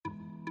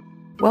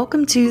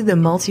Welcome to the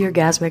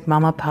Multi-Orgasmic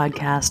Mama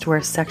podcast,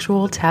 where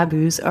sexual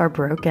taboos are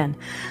broken.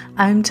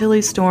 I'm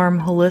Tilly Storm,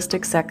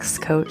 holistic sex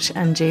coach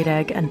and jade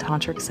egg and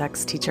tantric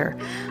sex teacher.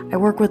 I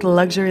work with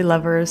luxury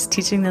lovers,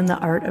 teaching them the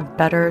art of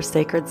better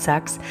sacred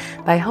sex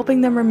by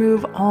helping them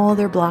remove all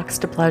their blocks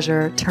to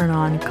pleasure, turn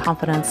on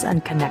confidence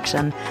and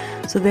connection,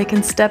 so they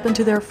can step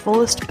into their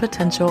fullest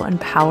potential and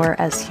power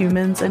as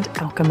humans and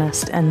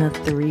alchemists in the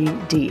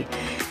 3D.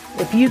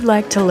 If you'd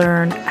like to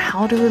learn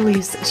how to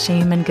release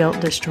shame and guilt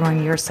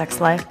destroying your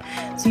sex life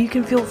so you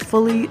can feel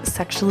fully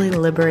sexually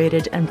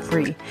liberated and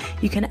free,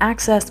 you can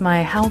access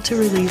my How to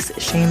Release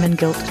Shame and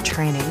Guilt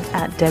training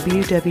at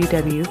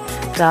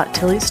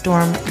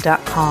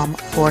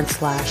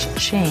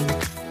www.tillystorm.com/shame.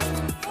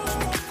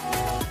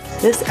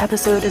 This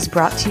episode is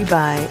brought to you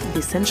by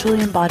the Sensually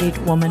Embodied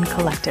Woman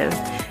Collective.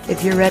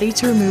 If you're ready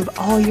to remove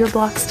all your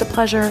blocks to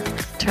pleasure,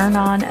 turn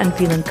on and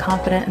feeling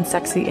confident and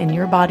sexy in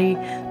your body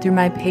through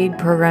my paid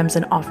programs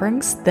and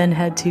offerings, then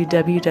head to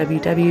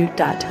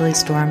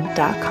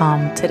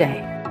www.tillystorm.com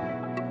today.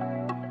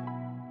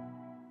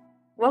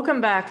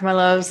 Welcome back, my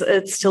loves.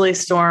 It's Tilly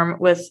Storm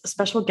with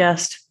special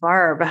guest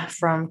Barb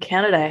from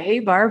Canada. Hey,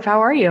 Barb,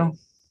 how are you?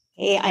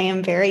 Hey, I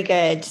am very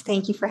good.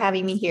 Thank you for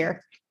having me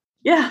here.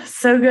 Yeah,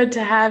 so good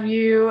to have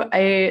you,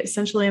 a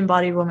Sensually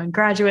Embodied Woman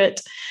graduate.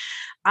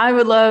 I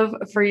would love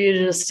for you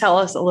to just tell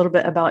us a little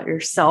bit about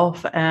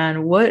yourself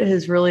and what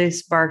has really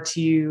sparked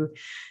you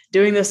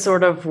doing this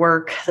sort of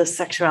work, the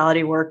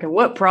sexuality work, and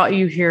what brought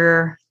you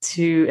here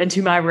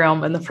into my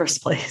realm in the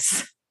first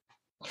place.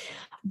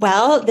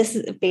 Well, this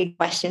is big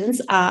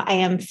questions. I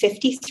am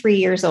 53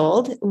 years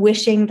old,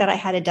 wishing that I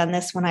had done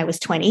this when I was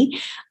 20,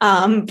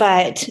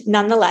 but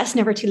nonetheless,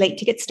 never too late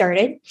to get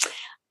started.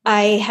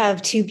 I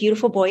have two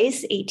beautiful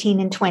boys, 18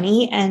 and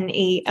 20, and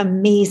an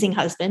amazing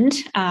husband.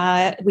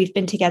 We've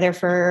been together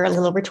for a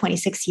little over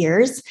 26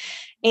 years.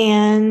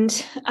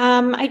 And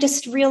I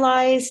just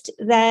realized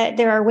that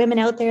there are women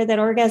out there that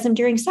orgasm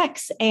during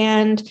sex.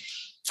 And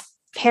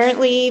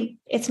apparently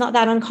it's not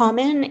that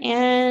uncommon.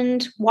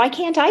 And why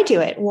can't I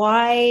do it?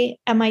 Why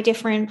am I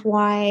different?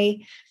 Why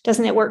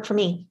doesn't it work for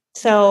me?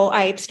 So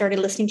I started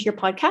listening to your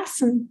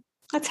podcasts, and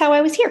that's how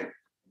I was here.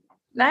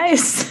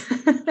 Nice.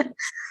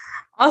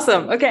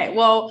 Awesome. Okay.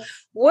 Well,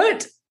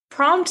 what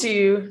prompted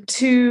you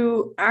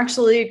to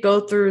actually go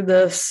through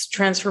this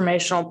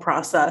transformational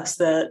process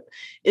that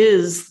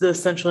is the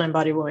Sensually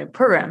Embodied Woman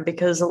program?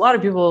 Because a lot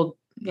of people,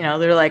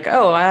 they're like,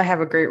 oh, I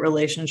have a great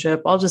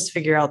relationship. I'll just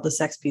figure out the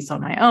sex piece on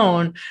my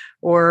own,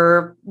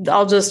 or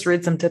I'll just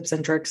read some tips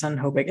and tricks and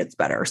hope it gets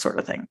better, sort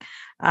of thing.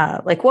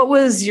 What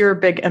was your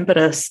big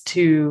impetus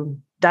to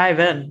dive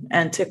in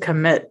and to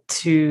commit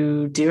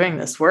to doing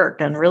this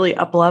work and really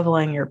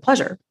up-leveling your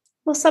pleasure?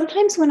 Well,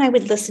 sometimes when I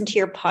would listen to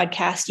your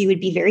podcast, you would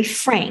be very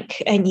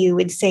frank and you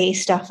would say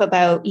stuff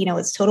about,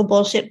 it's total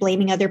bullshit,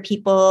 blaming other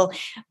people,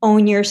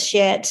 own your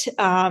shit.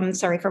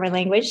 Sorry for my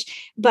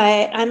language,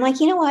 but I'm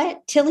like, you know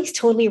what? Tilly's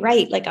totally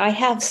right. Like, I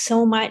have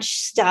so much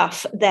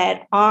stuff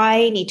that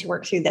I need to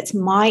work through. That's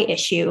my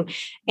issue.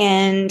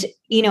 And,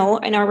 in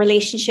our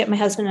relationship, my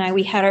husband and I,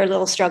 we had our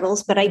little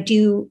struggles, but I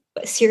do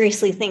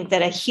seriously think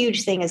that a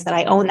huge thing is that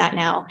I own that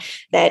now,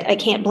 that I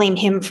can't blame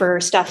him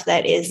for stuff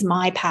that is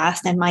my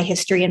past and my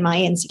history and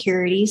my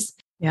insecurities.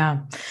 Yeah,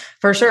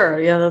 for sure.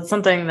 Yeah, that's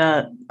something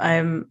that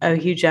I'm a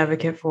huge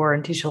advocate for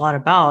and teach a lot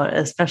about,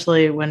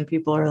 especially when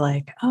people are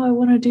like, oh, I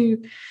want to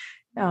do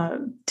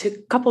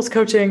to couples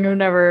coaching or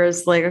whatever.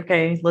 It's like,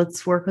 okay,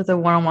 let's work with the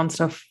one-on-one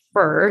stuff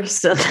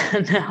first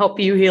and then help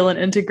you heal and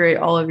integrate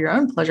all of your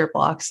own pleasure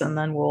blocks. And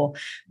then we'll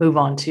move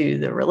on to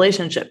the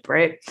relationship,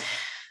 right?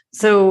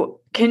 So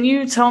can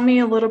you tell me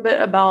a little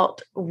bit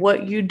about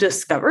what you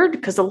discovered?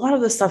 Because a lot of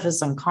this stuff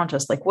is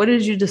unconscious. Like, what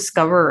did you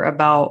discover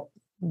about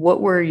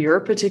what were your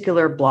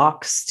particular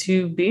blocks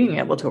to being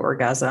able to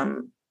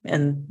orgasm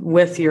and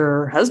with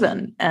your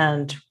husband?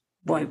 And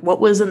what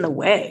was in the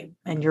way,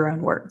 in your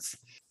own words?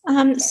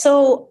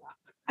 So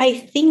I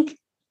think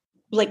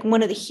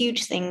one of the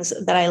huge things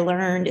that I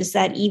learned is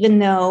that even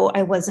though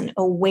I wasn't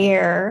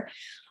aware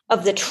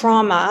of the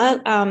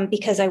trauma,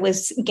 because I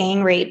was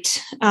gang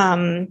raped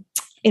in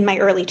my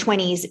early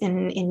 20s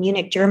in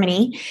Munich,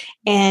 Germany,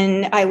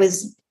 and I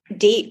was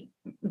date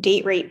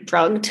rape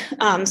drugged.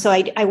 So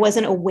I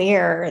wasn't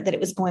aware that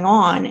it was going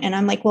on. And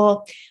I'm like,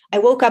 well, I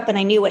woke up and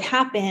I knew what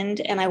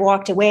happened and I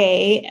walked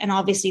away and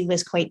obviously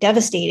was quite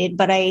devastated,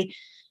 but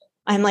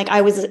I'm like,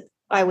 I was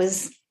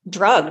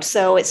drugged.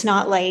 So it's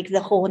not like the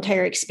whole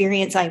entire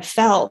experience I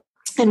felt.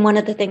 And one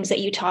of the things that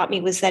you taught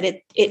me was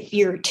that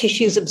your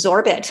tissues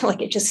absorb it,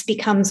 like it just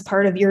becomes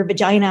part of your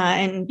vagina.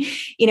 And,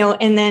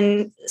 and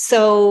then,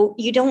 so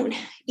you don't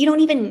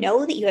even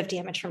know that you have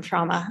damage from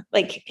trauma,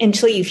 like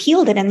until you've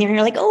healed it. And then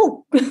you're like,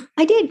 oh,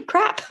 I did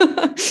crap.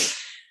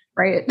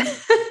 Right.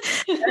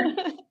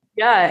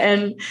 Yeah.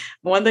 And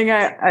one thing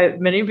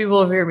many people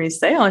have heard me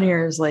say on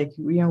here is like,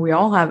 we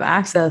all have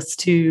access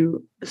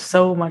to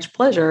so much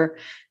pleasure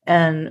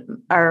and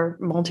our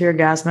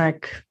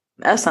multi-orgasmic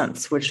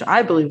essence, which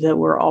I believe that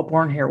we're all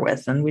born here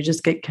with, and we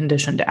just get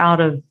conditioned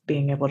out of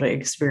being able to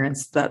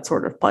experience that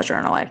sort of pleasure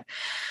in our life.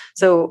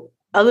 So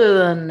other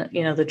than,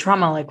 the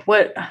trauma, like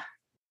what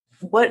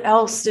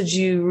else did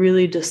you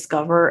really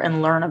discover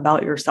and learn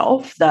about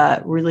yourself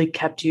that really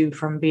kept you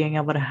from being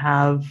able to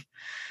have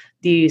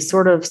the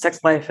sort of sex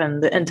life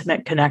and the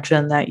intimate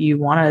connection that you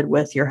wanted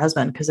with your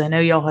husband? Because I know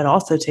y'all had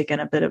also taken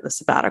a bit of a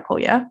sabbatical,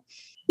 yeah?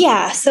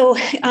 Yeah. So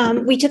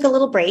we took a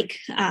little break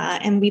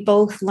and we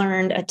both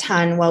learned a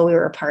ton while we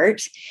were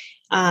apart.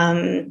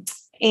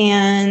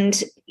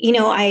 And,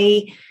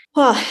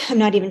 I'm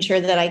not even sure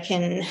that I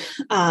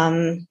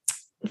can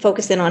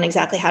focus in on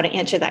exactly how to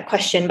answer that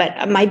question.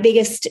 But my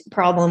biggest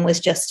problem was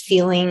just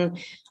feeling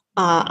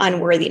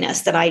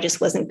unworthiness, that I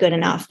just wasn't good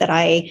enough, that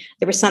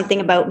there was something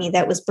about me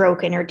that was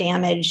broken or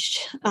damaged.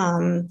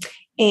 And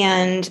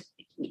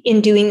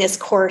in doing this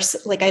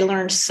course, like, I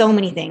learned so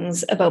many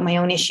things about my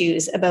own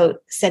issues,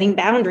 about setting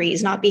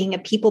boundaries, not being a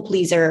people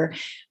pleaser.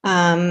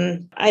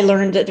 I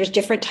learned that there's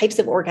different types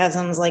of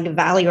orgasms, like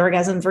valley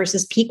orgasm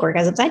versus peak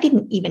orgasms. I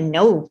didn't even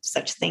know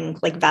such thing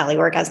like valley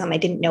orgasm. I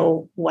didn't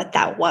know what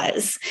that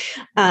was.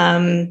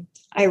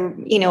 I,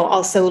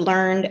 also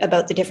learned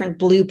about the different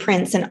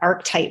blueprints and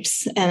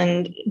archetypes.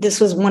 And this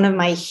was one of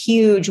my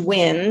huge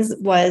wins,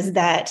 was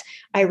that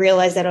I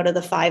realized that out of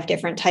the 5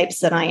 different types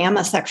that I am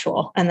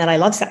asexual and that I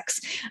love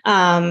sex.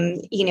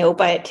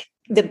 But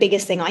the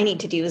biggest thing I need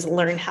to do is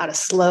learn how to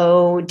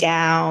slow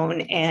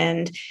down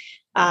and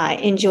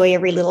enjoy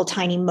every little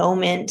tiny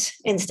moment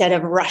instead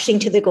of rushing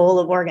to the goal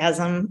of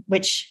orgasm,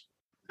 which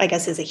I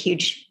guess is a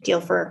huge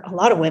deal for a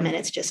lot of women.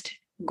 It's just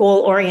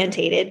goal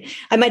orientated.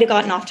 I might have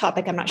gotten off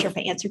topic. I'm not sure if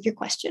I answered your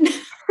question.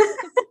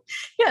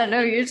 Yeah, no,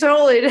 you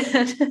totally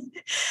did.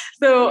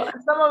 So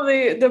some of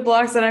the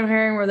blocks that I'm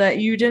hearing were that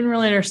you didn't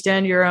really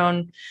understand your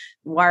own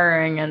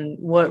wiring and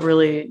what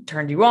really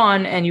turned you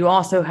on. And you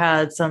also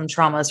had some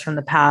traumas from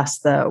the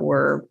past that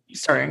were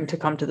starting to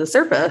come to the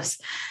surface.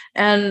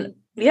 And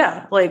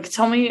yeah, like,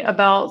 tell me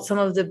about some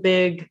of the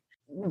big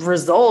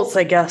results,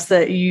 I guess,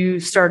 that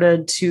you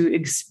started to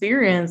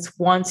experience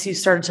once you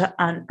started to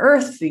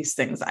unearth these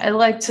things. I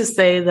like to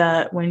say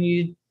that when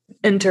you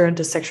enter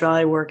into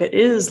sexuality work, it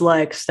is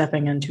like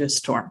stepping into a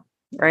storm,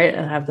 right?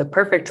 And I have the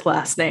perfect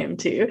last name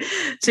to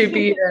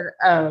be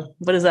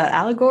what is that,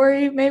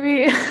 allegory,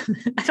 maybe?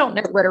 I don't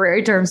know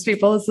literary terms,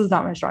 people. This is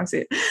not my strong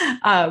suit.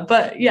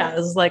 But yeah,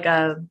 it's like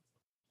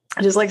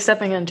just like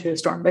stepping into a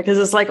storm, because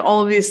it's like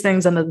all of these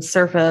things under the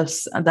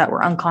surface that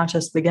were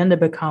unconscious begin to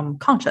become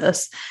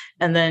conscious,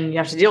 and then you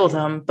have to deal with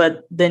them.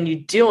 But then you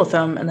deal with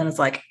them, and then it's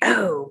like,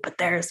 oh, but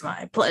there's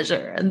my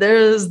pleasure, and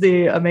there's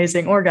the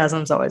amazing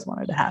orgasms I always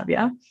wanted to have.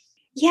 Yeah.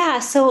 Yeah.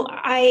 So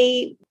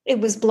it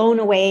was blown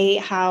away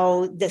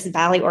how this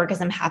valley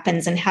orgasm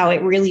happens and how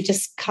it really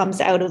just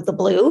comes out of the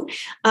blue.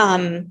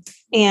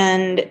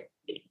 And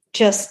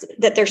just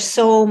that there's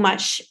so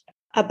much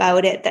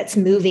about it that's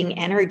moving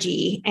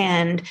energy,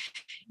 and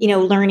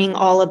learning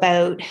all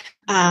about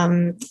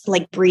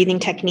like breathing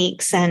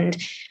techniques, and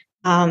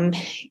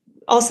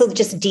also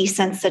just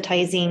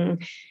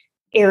desensitizing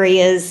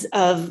areas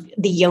of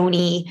the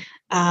yoni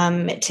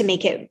to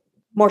make it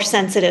more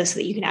sensitive so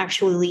that you can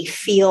actually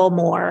feel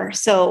more.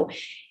 So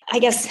I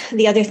guess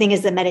the other thing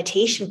is the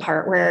meditation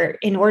part, where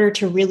in order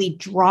to really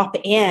drop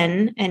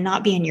in and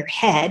not be in your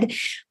head,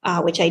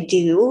 which I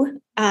do,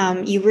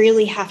 you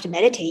really have to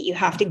meditate. You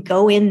have to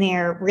go in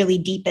there really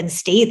deep and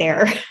stay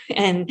there.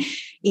 And,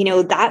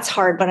 that's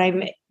hard,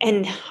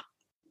 and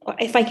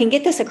if I can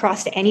get this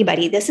across to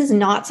anybody, this is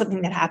not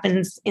something that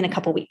happens in a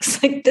couple of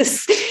weeks. Like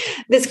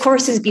this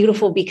course is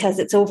beautiful because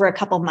it's over a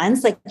couple of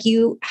months. Like,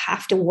 you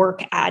have to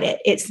work at it.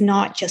 It's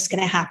not just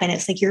going to happen.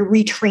 It's like you're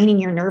retraining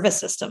your nervous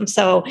system.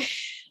 So,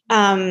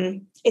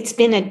 it's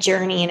been a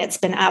journey, and it's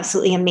been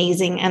absolutely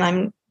amazing.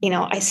 And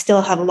I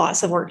still have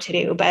lots of work to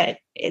do, but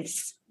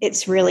it's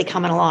really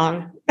coming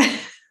along.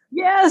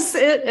 Yes,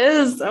 it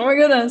is. Oh my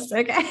goodness.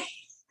 Okay.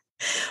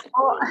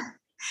 Well,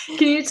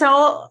 can you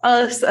tell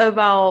us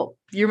about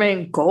your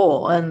main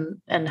goal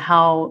and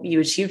how you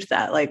achieved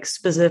that? Like,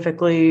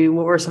 specifically,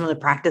 what were some of the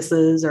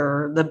practices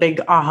or the big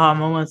aha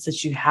moments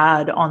that you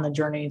had on the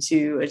journey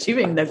to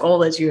achieving the goal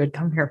that you had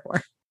come here for?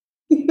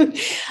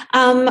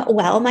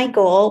 Well, my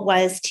goal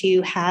was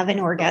to have an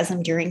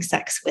orgasm during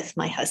sex with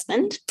my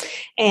husband,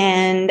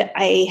 and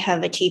I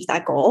have achieved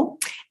that goal.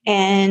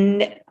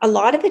 And a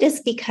lot of it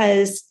is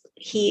because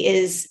he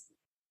is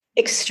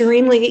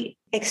extremely,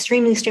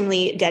 extremely,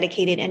 extremely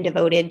dedicated and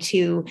devoted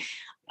to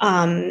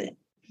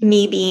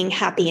me being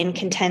happy and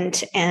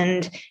content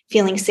and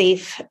feeling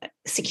safe,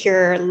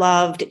 secure,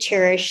 loved,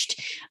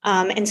 cherished.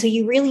 And so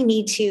you really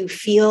need to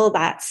feel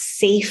that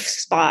safe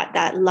spot,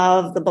 that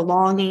love, the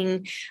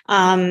belonging.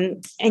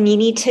 And you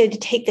need to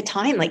take the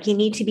time, like, you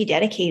need to be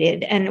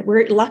dedicated. And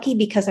we're lucky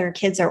because our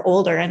kids are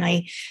older, and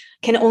I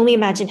can only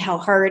imagine how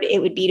hard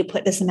it would be to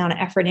put this amount of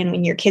effort in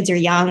when your kids are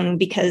young,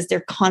 because they're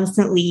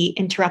constantly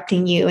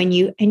interrupting you, and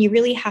you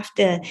really have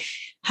to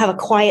have a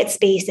quiet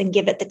space and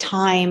give it the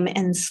time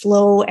and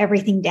slow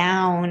everything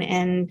down.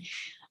 And,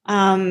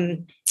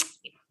 and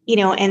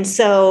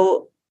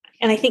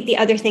I think the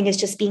other thing is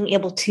just being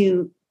able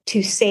to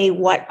say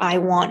what I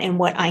want and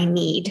what I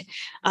need.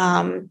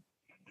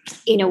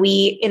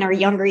 we, in our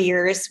younger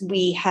years,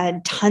 we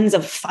had tons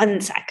of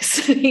fun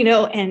sex,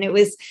 and it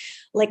was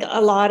like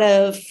a lot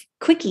of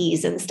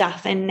quickies and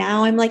stuff. And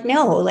now I'm like,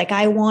 no, like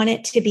I want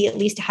it to be at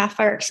least a half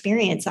hour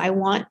experience. I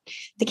want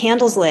the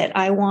candles lit.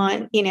 I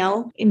want,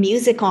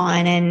 music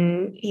on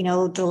and,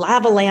 the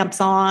lava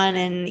lamps on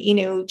and,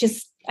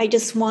 I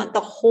just want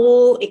the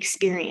whole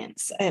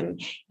experience.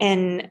 And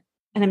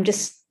I'm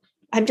just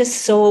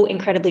so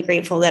incredibly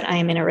grateful that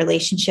I'm in a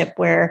relationship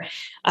where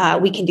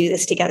we can do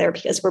this together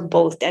because we're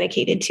both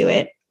dedicated to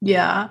it.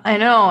 Yeah, I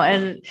know.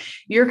 And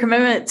your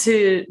commitment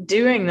to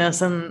doing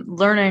this and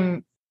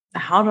learning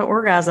how to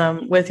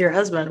orgasm with your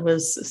husband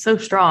was so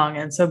strong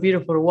and so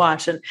beautiful to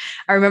watch. And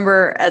I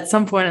remember at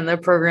some point in the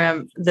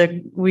program that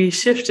we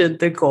shifted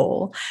the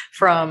goal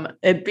from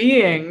it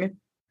being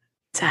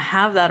to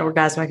have that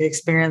orgasmic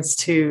experience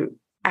to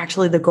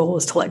actually the goal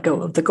is to let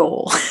go of the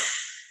goal.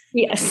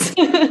 Yes.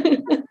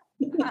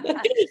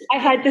 I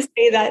had to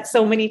say that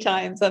so many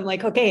times. I'm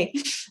like, okay,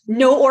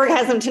 no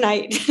orgasm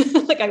tonight.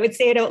 Like I would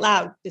say it out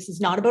loud. This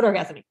is not about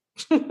orgasming.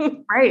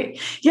 Right.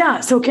 Yeah.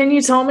 So can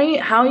you tell me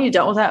how you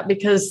dealt with that?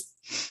 Because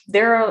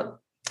there are,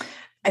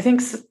 I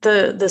think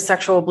the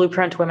sexual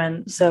blueprint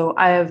women. So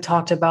I have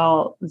talked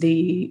about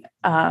the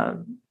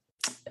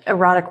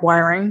erotic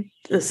wiring.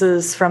 This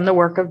is from the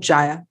work of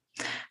Jaya.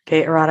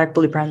 Okay, erotic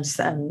blueprints,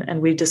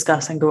 and we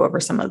discuss and go over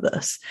some of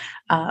this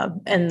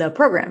in the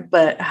program.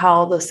 But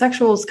how the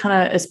sexuals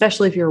kind of,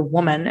 especially if you're a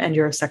woman and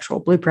you're a sexual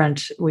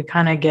blueprint, we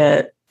kind of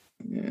get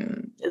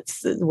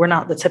we're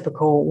not the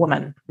typical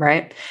woman,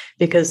 right?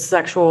 Because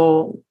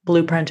sexual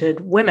blueprinted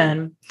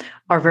women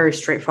are very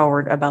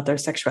straightforward about their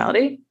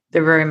sexuality.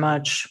 They're very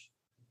much,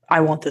 I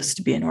want this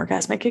to be an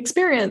orgasmic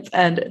experience.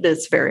 And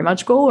it's very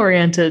much goal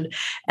oriented.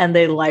 And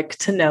they like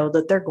to know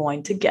that they're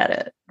going to get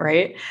it,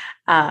 right?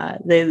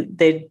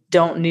 They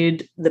don't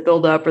need the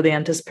buildup or the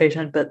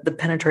anticipation, but the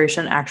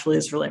penetration actually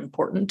is really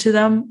important to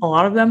them, a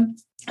lot of them.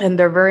 And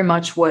they're very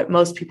much what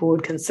most people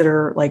would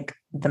consider like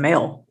the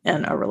male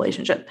in a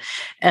relationship.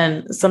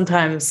 And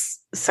sometimes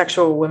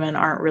sexual women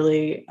aren't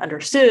really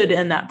understood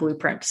in that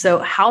blueprint. So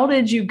how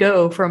did you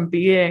go from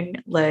being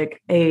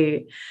like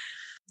a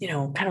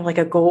kind of like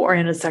a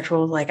goal-oriented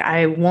sexual, like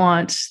I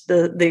want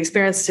the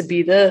experience to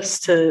be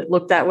this, to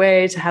look that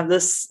way, to have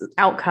this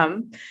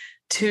outcome,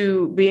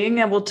 to being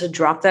able to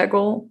drop that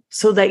goal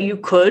so that you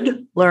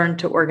could learn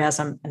to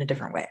orgasm in a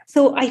different way?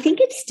 So I think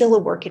it's still a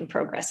work in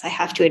progress. I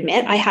have to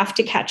admit, I have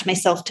to catch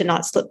myself to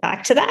not slip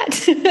back to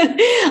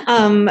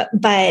that.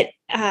 But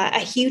a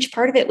huge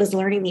part of it was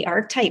learning the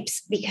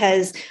archetypes,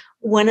 because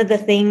one of the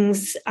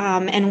things,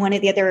 and one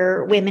of the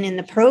other women in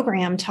the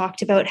program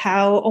talked about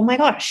how, oh my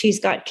gosh, she's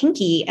got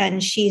kinky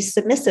and she's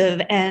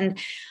submissive. And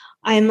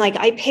I'm like,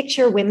 I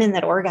picture women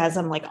that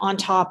orgasm like on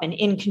top and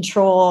in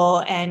control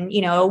and,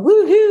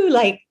 woohoo,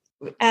 like,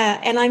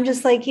 and I'm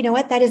just like, you know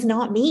what, that is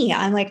not me.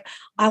 I'm like,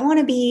 I want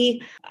to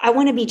be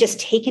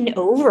just taken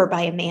over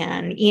by a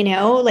man,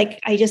 like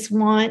I just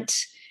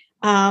want,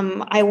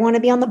 I want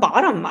to be on the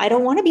bottom. I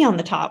don't want to be on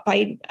the top.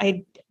 I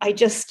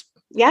just,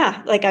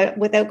 yeah, like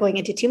without going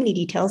into too many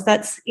details,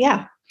 that's,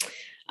 yeah.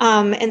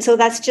 And so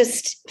that's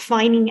just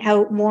finding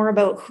out more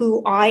about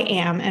who I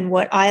am and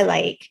what I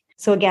like.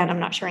 So again, I'm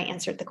not sure I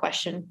answered the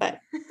question, but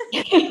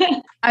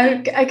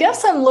I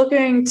guess I'm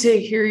looking to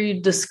hear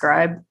you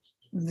describe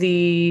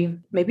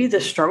maybe the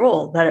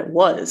struggle that it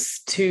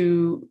was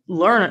to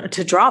learn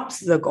to drop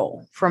the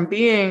goal from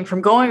being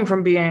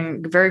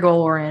very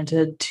goal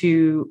oriented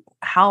to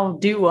how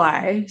do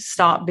I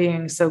stop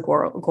being so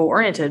goal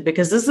oriented?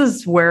 Because this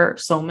is where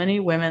so many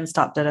women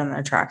stop dead in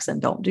their tracks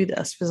and don't do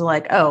this, because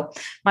like, oh,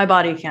 my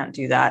body can't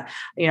do that.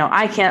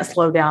 I can't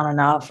slow down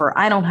enough, or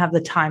I don't have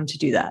the time to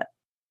do that.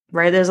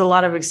 Right. There's a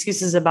lot of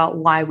excuses about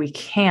why we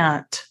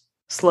can't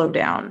slow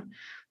down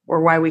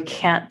or why we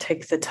can't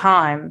take the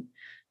time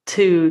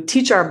to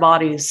teach our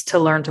bodies to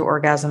learn to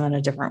orgasm in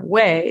a different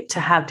way, to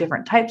have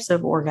different types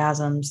of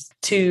orgasms,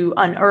 to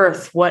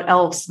unearth what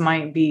else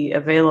might be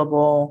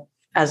available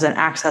as an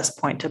access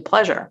point to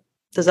pleasure.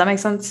 Does that make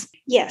sense?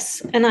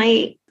 Yes. And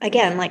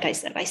again, like I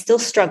said, I still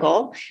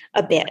struggle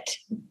a bit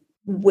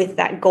with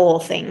that goal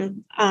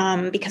thing,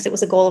 because it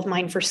was a goal of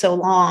mine for so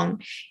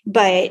long,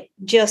 but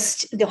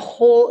just the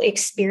whole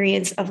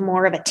experience of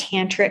more of a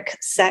tantric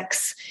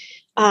sex,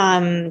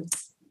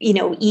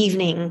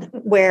 evening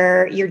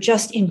where you're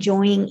just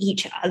enjoying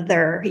each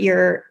other,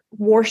 you're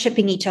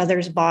worshiping each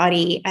other's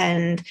body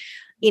and,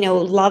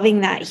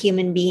 loving that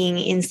human being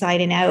inside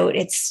and out.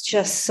 It's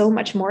just so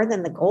much more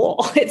than the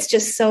goal. It's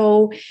just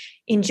so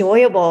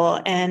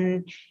enjoyable,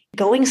 and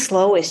going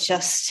slow is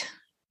just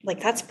like,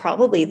 that's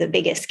probably the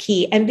biggest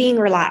key, and being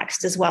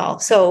relaxed as well.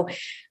 So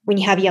when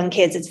you have young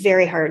kids, it's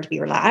very hard to be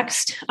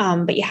relaxed,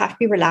 but you have to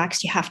be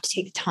relaxed. You have to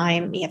take the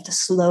time. You have to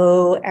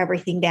slow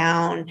everything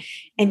down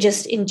and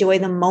just enjoy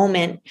the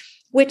moment,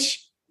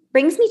 which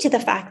brings me to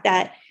the fact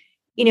that,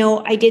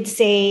 I did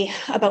say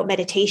about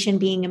meditation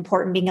being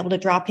important, being able to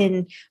drop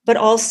in, but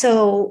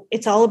also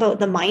it's all about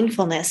the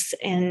mindfulness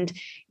and,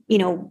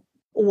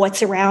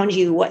 what's around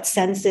you, what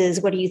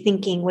senses, what are you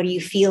thinking, what are you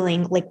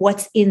feeling, like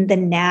what's in the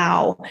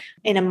now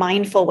in a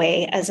mindful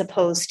way, as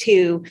opposed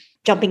to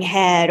jumping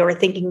ahead or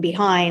thinking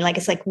behind. Like,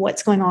 it's like,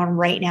 what's going on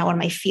right now? What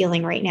am I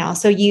feeling right now?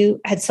 So you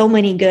had so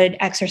many good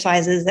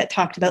exercises that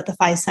talked about the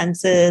five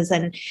senses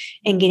and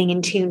getting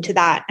in tune to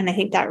that. And I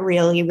think that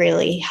really,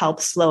 really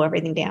helps slow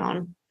everything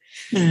down.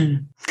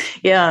 Mm.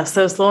 Yeah.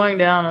 So slowing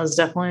down is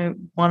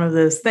definitely one of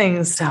those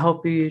things to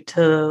help you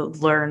to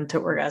learn to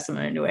orgasm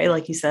in a new way,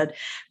 like you said.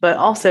 But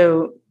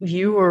also,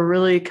 you were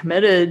really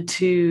committed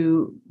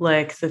to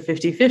like the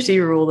 50-50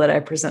 rule that I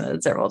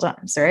presented several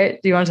times, right?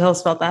 Do you want to tell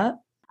us about that?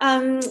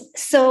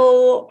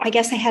 So I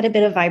guess I had a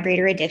bit of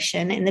vibrator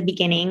addiction in the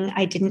beginning.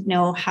 I didn't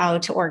know how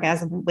to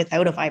orgasm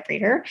without a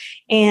vibrator.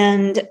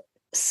 And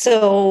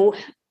so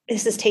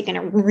this has taken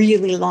a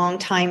really long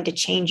time to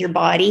change your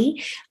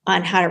body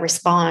on how to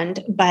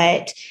respond.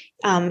 But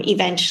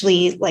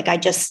eventually, like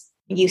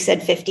you said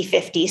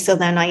 50-50. So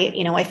then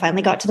I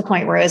finally got to the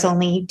point where I was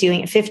only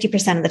doing it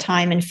 50% of the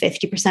time, and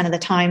 50% of the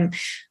time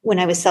when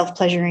I was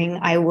self-pleasuring,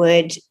 I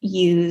would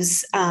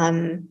use,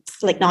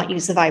 not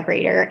use the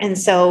vibrator. And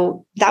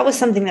so that was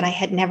something that I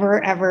had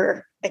never,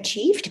 ever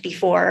achieved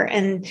before.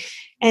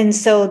 And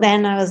so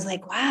then I was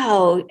like,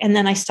 wow. And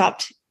then I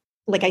stopped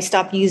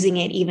using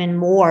it even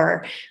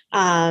more,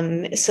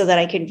 so that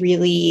I could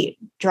really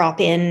drop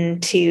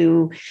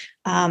into,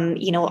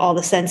 all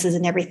the senses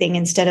and everything,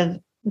 instead of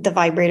the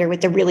vibrator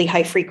with the really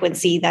high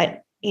frequency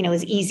that,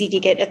 is easy to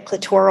get a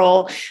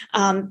clitoral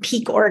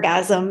peak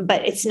orgasm,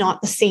 but it's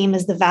not the same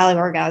as the valley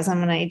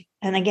orgasm.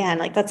 And again,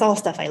 like, that's all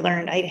stuff I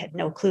learned. I had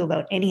no clue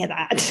about any of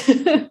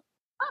that.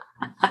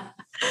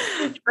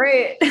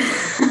 Great.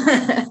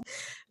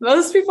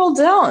 Most people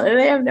don't, and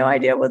they have no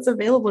idea what's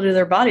available to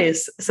their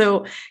bodies.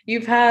 So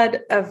you've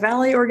had a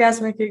valley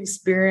orgasmic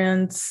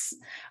experience.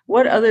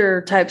 What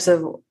other types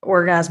of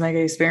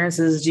orgasmic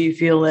experiences do you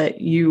feel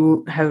that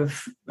you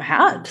have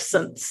had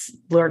since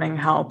learning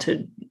how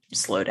to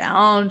slow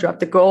down, drop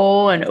the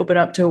goal, and open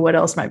up to what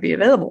else might be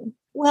available?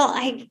 Well,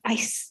 I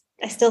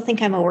still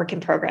think I'm a work in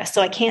progress.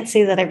 So I can't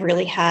say that I've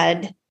really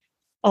had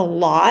a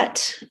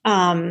lot,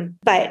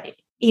 but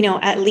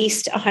at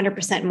least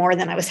 100% more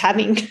than I was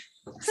having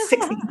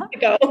 6 months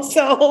ago.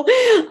 So,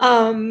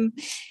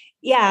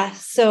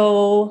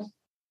 so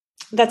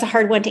that's a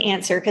hard one to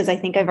answer, because I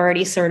think I've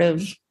already sort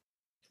of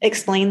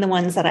explained the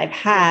ones that I've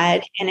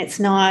had, and it's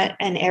not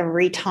an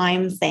every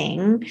time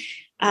thing.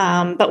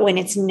 But when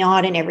it's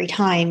not an every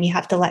time, you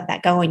have to let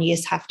that go, and you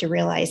just have to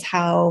realize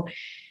how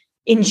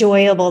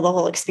enjoyable the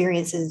whole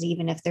experience is,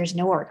 even if there's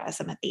no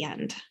orgasm at the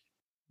end.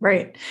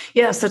 Right.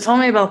 Yeah. So tell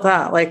me about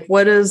that. Like,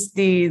 what is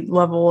the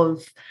level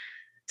of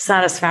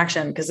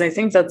satisfaction? Because I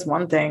think that's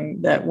one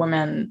thing that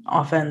women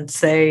often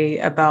say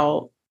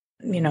about,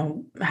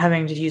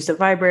 having to use a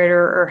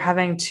vibrator or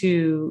having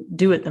to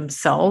do it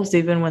themselves,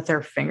 even with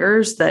their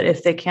fingers, that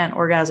if they can't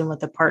orgasm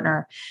with a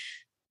partner,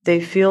 they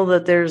feel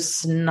that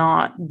there's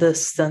not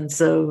this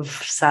sense of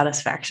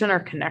satisfaction or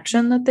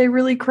connection that they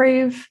really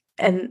crave.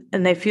 And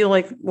they feel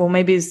like, well,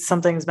 maybe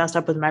something's messed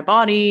up with my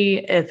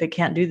body if it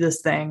can't do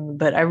this thing,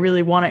 but I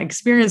really want to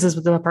experience this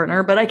with a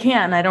partner, but I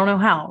can't, I don't know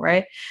how,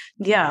 right?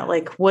 Yeah.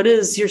 Like, what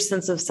is your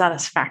sense of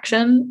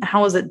satisfaction?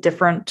 How is it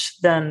different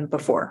than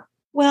before?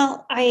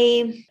 Well,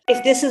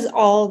 if this is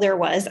all there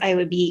was, I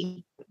would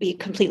be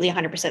completely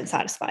 100%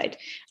 satisfied.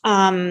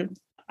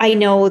 I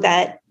know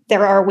that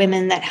there are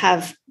women that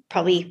have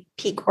probably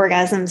peak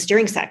orgasms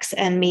during sex,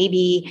 and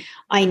maybe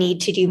I need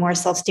to do more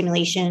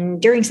self-stimulation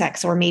during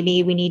sex, or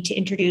maybe we need to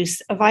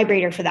introduce a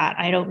vibrator for that.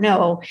 I don't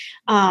know.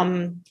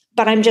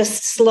 But I'm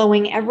just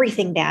slowing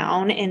everything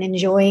down and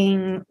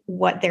enjoying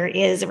what there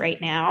is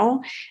right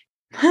now.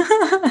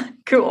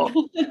 Cool.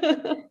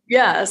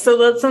 Yeah. So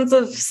that sense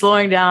of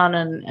slowing down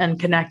and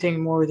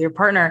connecting more with your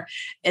partner,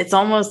 it's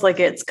almost like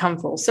it's come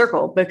full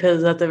circle,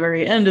 because at the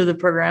very end of the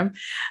program,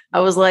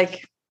 I was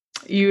like,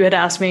 you had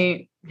asked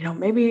me,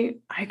 maybe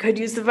I could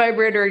use the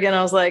vibrator again.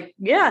 I was like,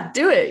 yeah,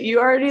 do it. You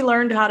already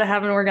learned how to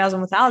have an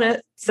orgasm without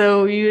it.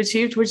 So you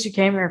achieved what you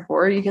came here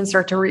for. You can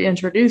start to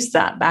reintroduce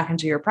that back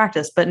into your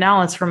practice, but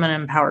now it's from an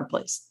empowered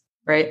place,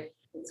 right?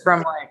 It's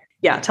from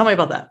tell me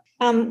about that.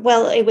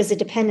 Well, it was a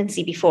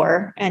dependency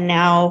before, and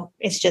now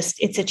it's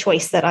a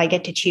choice that I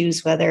get to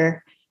choose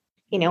whether,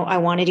 I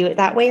want to do it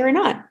that way or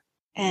not.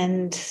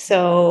 And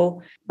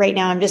so right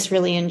now I'm just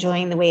really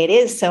enjoying the way it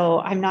is. So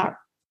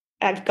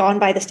I've gone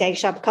by the stag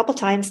shop a couple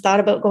times, thought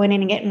about going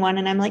in and getting one,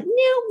 and I'm like,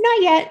 no,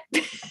 not yet.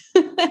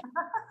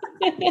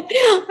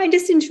 I'm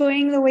just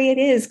enjoying the way it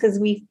is, because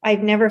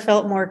I've never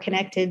felt more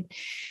connected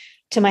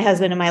to my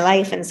husband in my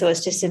life. And so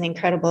it's just an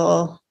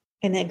incredible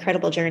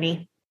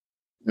journey.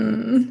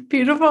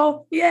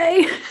 Beautiful.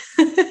 Yay.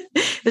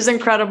 It's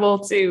incredible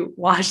to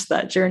watch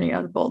that journey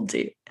unfold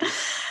too.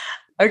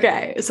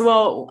 Okay.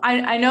 So,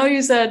 I know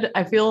you said,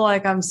 I feel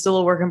like I'm still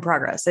a work in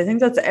progress. I think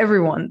that's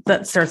everyone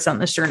that starts on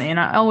this journey. And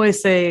I always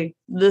say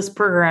this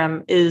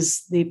program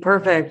is the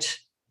perfect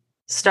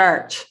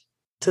start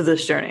to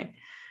this journey.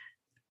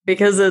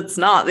 because it's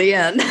not the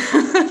end.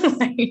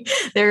 Like,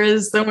 there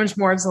is so much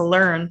more to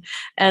learn.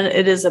 And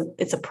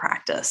it's a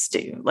practice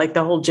too. Like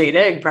the whole jade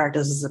egg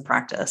practice is a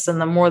practice.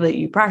 And the more that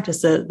you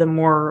practice it, the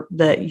more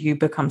that you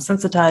become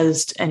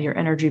sensitized and your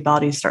energy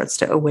body starts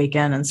to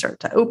awaken and start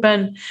to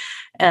open.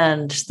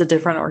 And the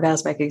different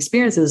orgasmic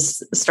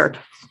experiences start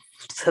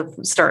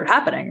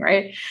happening,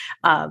 right?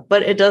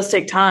 But it does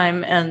take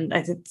time. And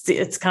I think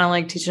it's kind of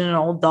like teaching an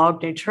old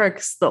dog new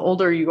tricks. The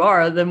older you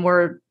are, the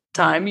more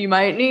time you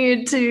might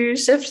need to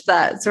shift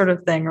that sort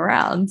of thing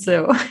around.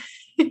 So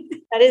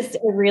that is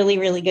a really,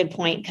 really good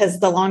point, because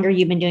the longer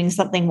you've been doing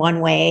something one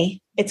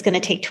way, it's going to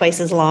take twice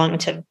as long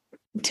to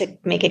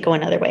make it go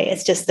another way.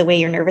 It's just the way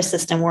your nervous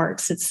system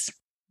works. It's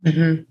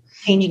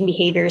changing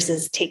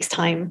behaviors takes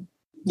time.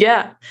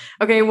 Yeah.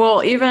 Okay.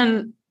 Well,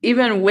 even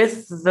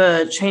with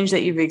the change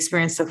that you've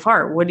experienced so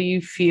far, what do you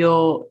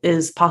feel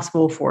is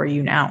possible for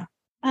you now?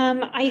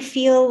 I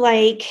feel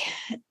like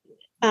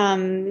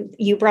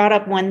you brought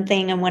up one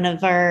thing in one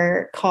of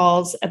our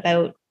calls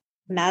about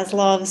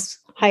Maslow's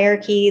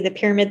hierarchy, the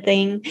pyramid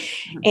thing,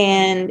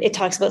 and it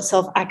talks about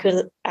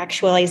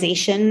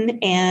self-actualization.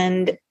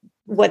 And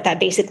what that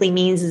basically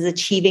means is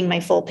achieving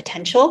my full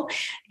potential.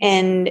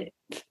 And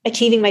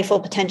achieving my full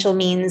potential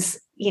means,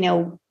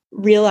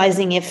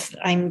 realizing if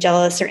I'm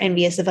jealous or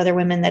envious of other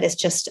women, that it's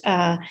just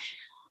a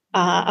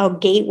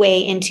gateway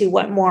into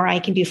what more I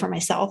can do for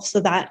myself. So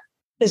that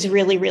is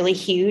really, really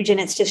huge. And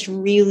it's just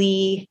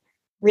really,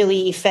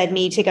 really fed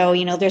me to go,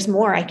 there's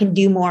more, I can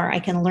do more, I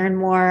can learn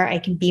more, I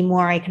can be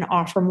more, I can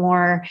offer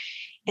more.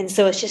 And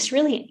so it's just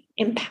really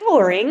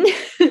empowering.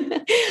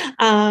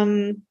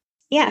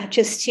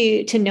 Just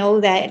to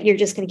know that you're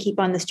just going to keep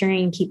on this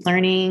journey and keep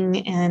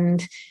learning.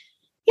 And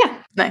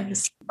yeah.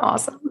 Nice.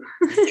 Awesome.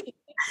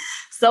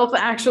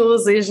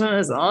 Self-actualization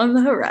is on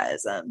the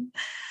horizon.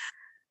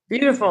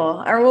 Beautiful.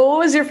 All right, well, what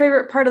was your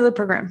favorite part of the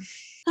program?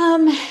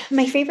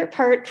 My favorite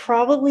part,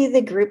 probably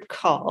the group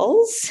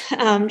calls,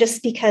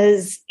 just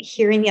because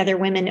hearing the other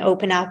women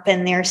open up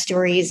and their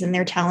stories and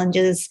their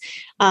challenges,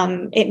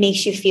 it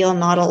makes you feel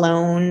not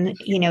alone.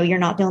 You're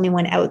not the only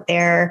one out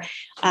there,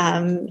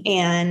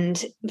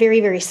 and very,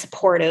 very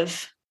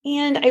supportive.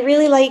 And I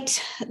really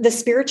liked the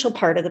spiritual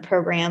part of the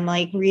program,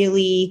 like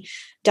really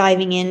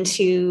diving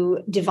into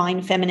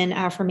divine feminine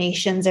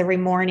affirmations every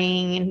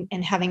morning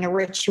and having a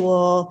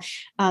ritual.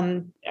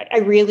 I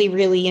really,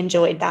 really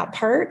enjoyed that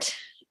part.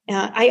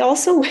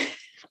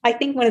 I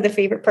think one of the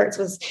favorite parts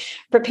was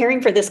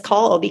preparing for this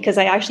call, because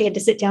I actually had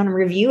to sit down and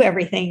review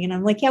everything. And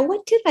I'm like, yeah,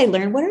 what did I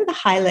learn? What are the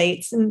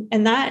highlights?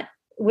 And that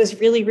was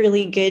really,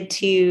 really good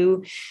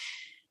to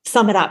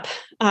sum it up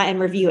and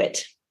review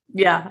it.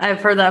 Yeah,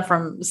 I've heard that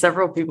from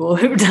several people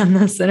who've done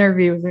this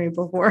interview with me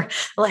before.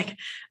 Like,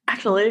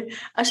 actually,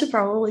 I should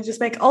probably just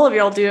make all of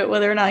y'all do it,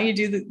 whether or not you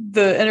do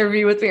the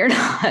interview with me or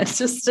not.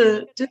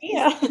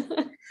 Yeah.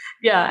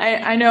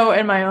 Yeah, I know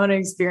in my own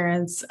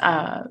experience,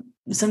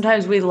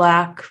 sometimes we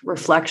lack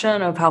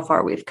reflection of how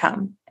far we've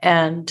come.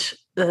 And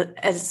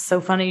it's so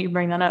funny you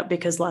bring that up,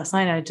 because last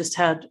night I just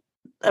had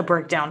a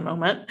breakdown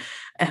moment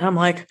and I'm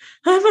like,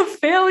 I'm a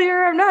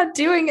failure. I'm not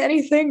doing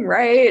anything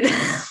right.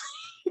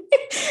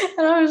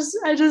 And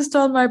I just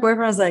told my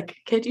boyfriend, I was like,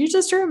 could you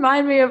just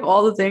remind me of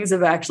all the things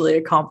I've actually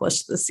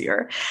accomplished this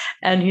year?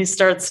 And he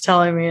starts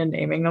telling me and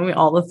naming me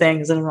all the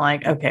things. And I'm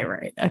like, okay,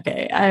 right.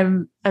 Okay.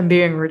 I'm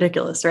being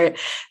ridiculous, right?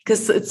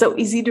 Because it's so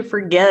easy to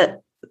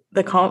forget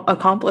the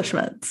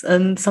accomplishments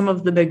and some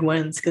of the big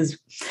wins, because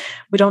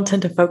we don't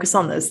tend to focus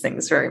on those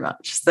things very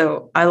much.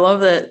 So I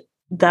love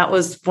that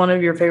was one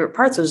of your favorite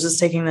parts, was just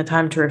taking the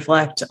time to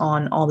reflect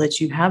on all that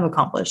you have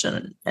accomplished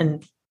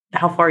and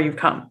how far you've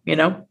come,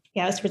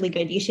 Yeah, it's really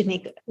good. You should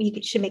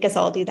make us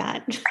all do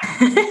that.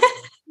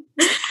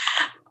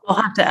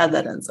 I'll have to add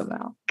that in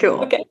somehow.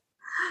 Cool. Okay.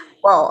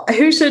 Well,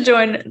 who should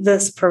join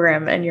this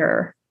program in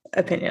your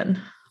opinion?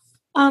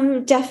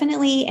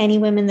 Definitely any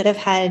women that have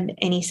had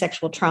any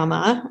sexual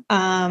trauma,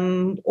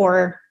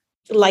 or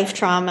life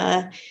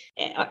trauma,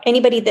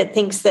 anybody that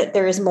thinks that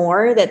there is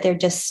more, that they're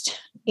just,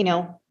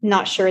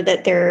 not sure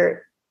that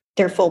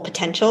their full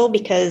potential,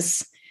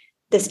 because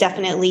this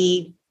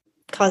definitely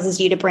causes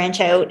you to branch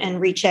out and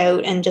reach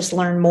out and just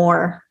learn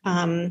more.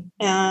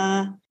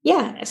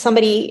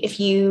 If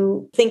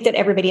you think that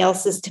everybody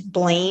else is to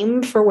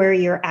blame for where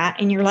you're at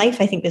in your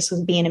life, I think this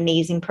would be an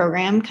amazing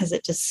program, because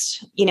it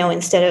just,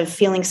 instead of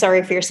feeling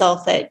sorry for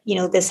yourself that,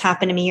 this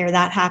happened to me or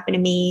that happened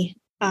to me,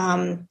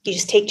 you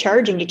just take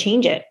charge and you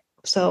change it.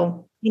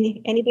 So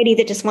anybody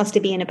that just wants to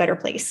be in a better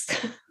place.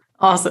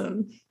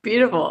 Awesome.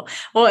 Beautiful.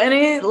 Well,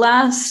 any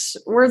last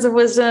words of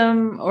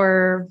wisdom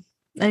or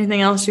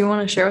anything else you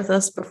want to share with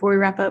us before we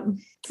wrap up?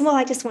 Well,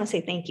 I just want to say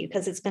thank you,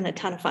 because it's been a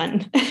ton of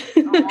fun.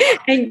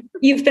 And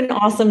you've been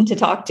awesome to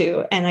talk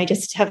to. And I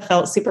just have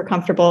felt super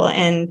comfortable.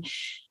 And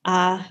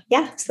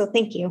so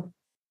thank you.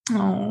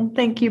 Oh,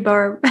 thank you,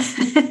 Barb.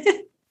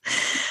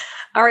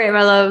 All right,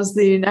 my loves,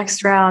 the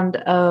next round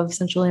of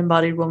Sensually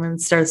Embodied Woman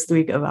starts the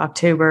week of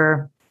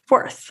October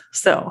 4th.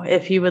 So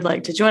if you would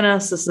like to join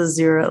us, this is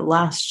your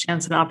last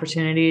chance and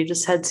opportunity.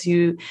 Just head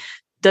to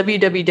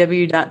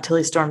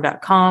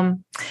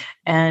www.tillystorm.com,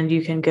 and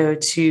you can go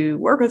to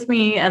work with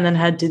me and then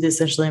head to the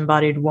Essentially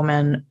Embodied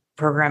Woman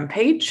program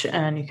page,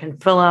 and you can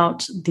fill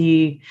out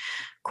the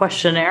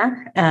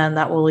questionnaire, and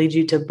that will lead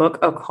you to book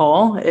a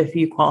call if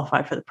you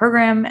qualify for the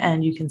program,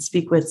 and you can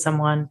speak with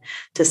someone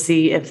to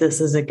see if this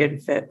is a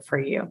good fit for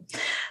you.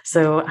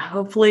 So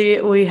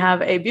hopefully we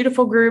have a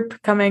beautiful group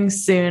coming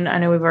soon. I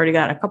know we've already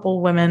got a couple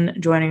women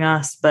joining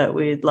us, but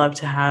we'd love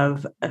to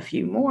have a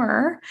few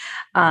more.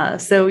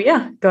 So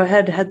yeah, go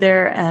ahead, head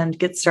there and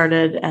get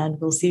started, and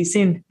we'll see you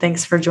soon.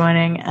 Thanks for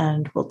joining,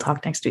 and we'll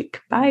talk next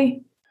week.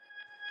 Bye.